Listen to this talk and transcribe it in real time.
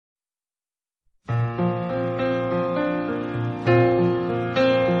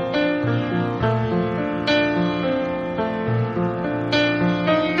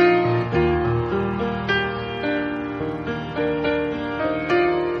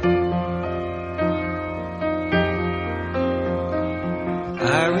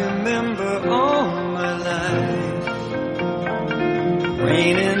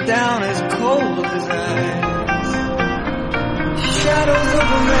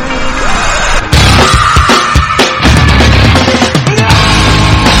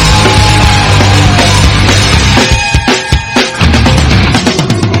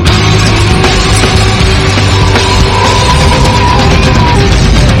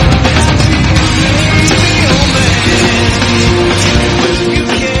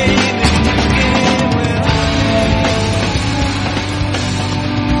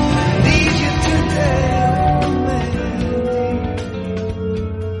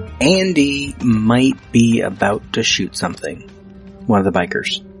Andy might be about to shoot something. One of the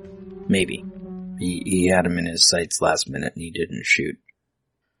bikers. Maybe. He had him in his sights last minute and he didn't shoot.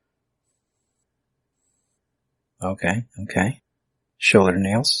 Okay. Shoulder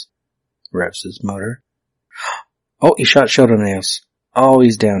nails. Revs his motor. Oh, he shot shoulder nails. Oh,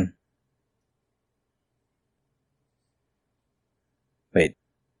 he's down. Wait,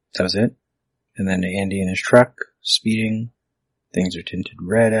 that was it? And then Andy in his truck, speeding. Things are tinted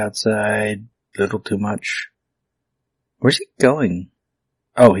red outside. Little too much. Where's he going?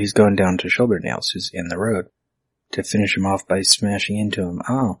 Oh, he's going down to Shoulder Nails, who's in the road. To finish him off by smashing into him.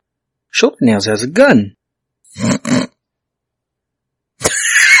 Oh. Shoulder Nails has a gun!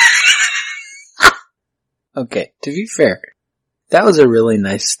 Okay, to be fair, that was a really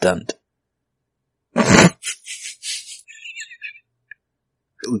nice stunt. Really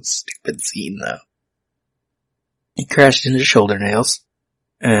stupid scene, though. He crashed into Shoulder Nails,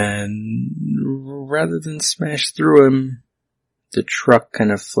 and rather than smash through him, the truck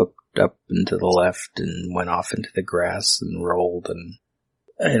kind of flipped up and to the left and went off into the grass and rolled, and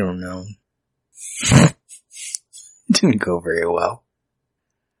I don't know. It didn't go very well.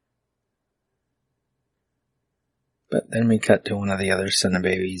 But then we cut to one of the other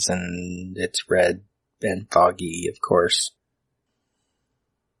Cinebabies, and it's red and foggy, of course.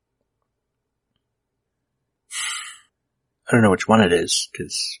 I don't know which one it is,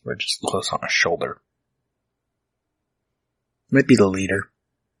 because we're just close on a shoulder. Might be the leader.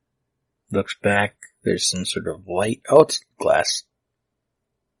 Looks back, there's some sort of light. Oh, it's glass.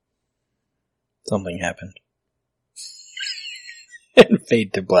 Something happened. And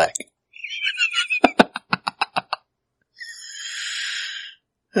fade to black.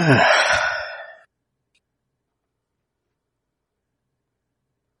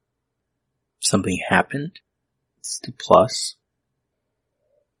 Something happened. It's the plus.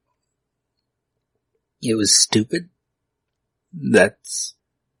 It was stupid. That's,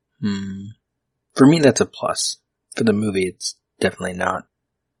 for me that's a plus. For the movie it's definitely not.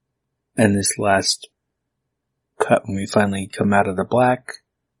 And this last cut when we finally come out of the black,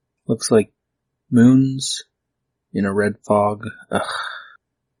 looks like moons in a red fog. Ugh.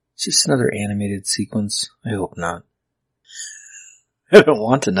 It's just another animated sequence. I hope not. I don't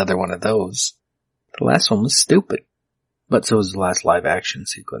want another one of those. The last one was stupid. But so was the last live action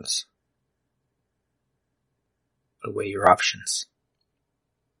sequence. Weigh your options.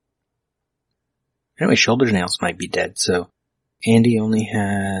 Anyway, Shoulder Nails might be dead, so Andy only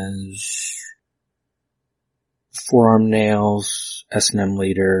has forearm nails, S&M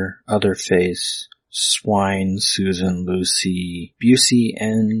leader, other face, Swine, Susan, Lucy, Busey,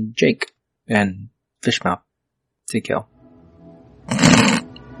 and Jake. And Fishmouth to kill.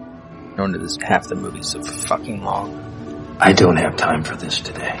 No wonder this half the movie's so fucking long. I don't have time for this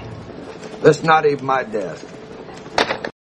today. That's not even my desk.